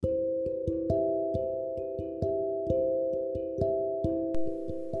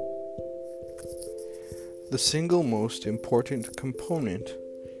The single most important component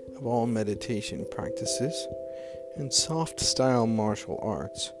of all meditation practices and soft-style martial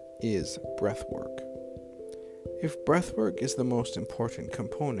arts is breathwork. If breathwork is the most important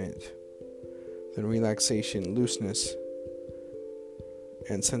component, then relaxation, looseness,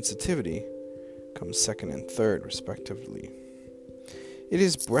 and sensitivity comes second and third, respectively. It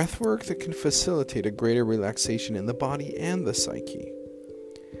is breathwork that can facilitate a greater relaxation in the body and the psyche.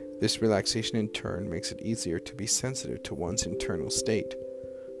 This relaxation in turn makes it easier to be sensitive to one's internal state,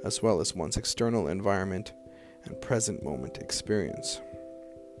 as well as one's external environment and present moment experience.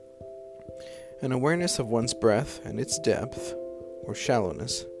 An awareness of one's breath and its depth, or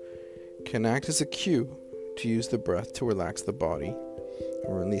shallowness, can act as a cue to use the breath to relax the body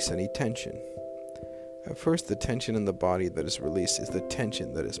and release any tension. At first, the tension in the body that is released is the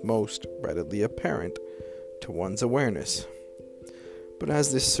tension that is most readily apparent to one's awareness. But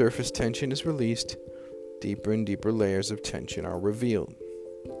as this surface tension is released, deeper and deeper layers of tension are revealed.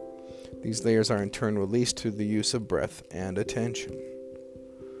 These layers are in turn released through the use of breath and attention.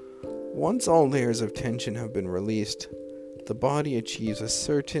 Once all layers of tension have been released, the body achieves a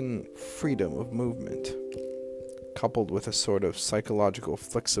certain freedom of movement, coupled with a sort of psychological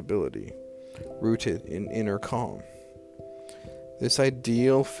flexibility, rooted in inner calm. This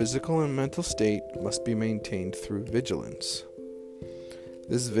ideal physical and mental state must be maintained through vigilance.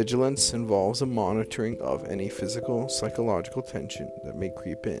 This vigilance involves a monitoring of any physical, psychological tension that may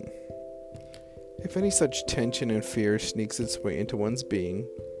creep in. If any such tension and fear sneaks its way into one's being,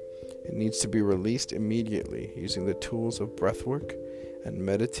 it needs to be released immediately using the tools of breathwork and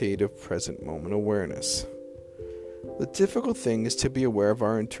meditative present moment awareness. The difficult thing is to be aware of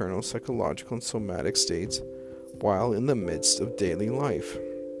our internal psychological and somatic states while in the midst of daily life.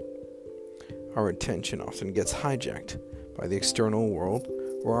 Our attention often gets hijacked by the external world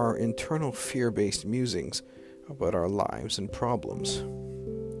or our internal fear-based musings about our lives and problems.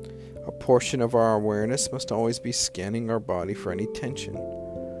 A portion of our awareness must always be scanning our body for any tension.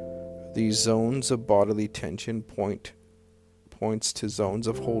 These zones of bodily tension points to zones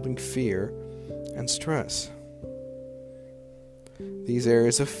of holding fear and stress. These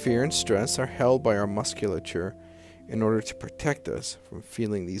areas of fear and stress are held by our musculature in order to protect us from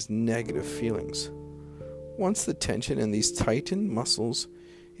feeling these negative feelings. Once the tension in these tightened muscles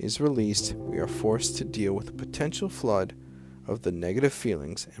is released, we are forced to deal with a potential flood of the negative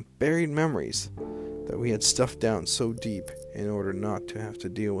feelings and buried memories that we had stuffed down so deep in order not to have to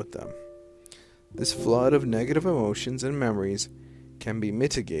deal with them. This flood of negative emotions and memories can be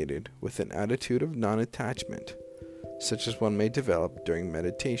mitigated with an attitude of non-attachment, such as one may develop during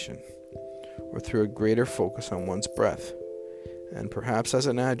meditation, or through a greater focus on one's breath, and perhaps as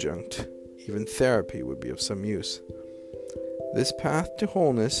an adjunct, even therapy would be of some use. This path to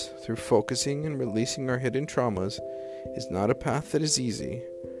wholeness, through focusing and releasing our hidden traumas, is not a path that is easy,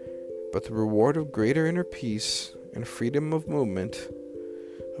 but the reward of greater inner peace and freedom of movement,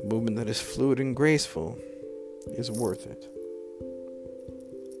 a movement that is fluid and graceful, is worth it.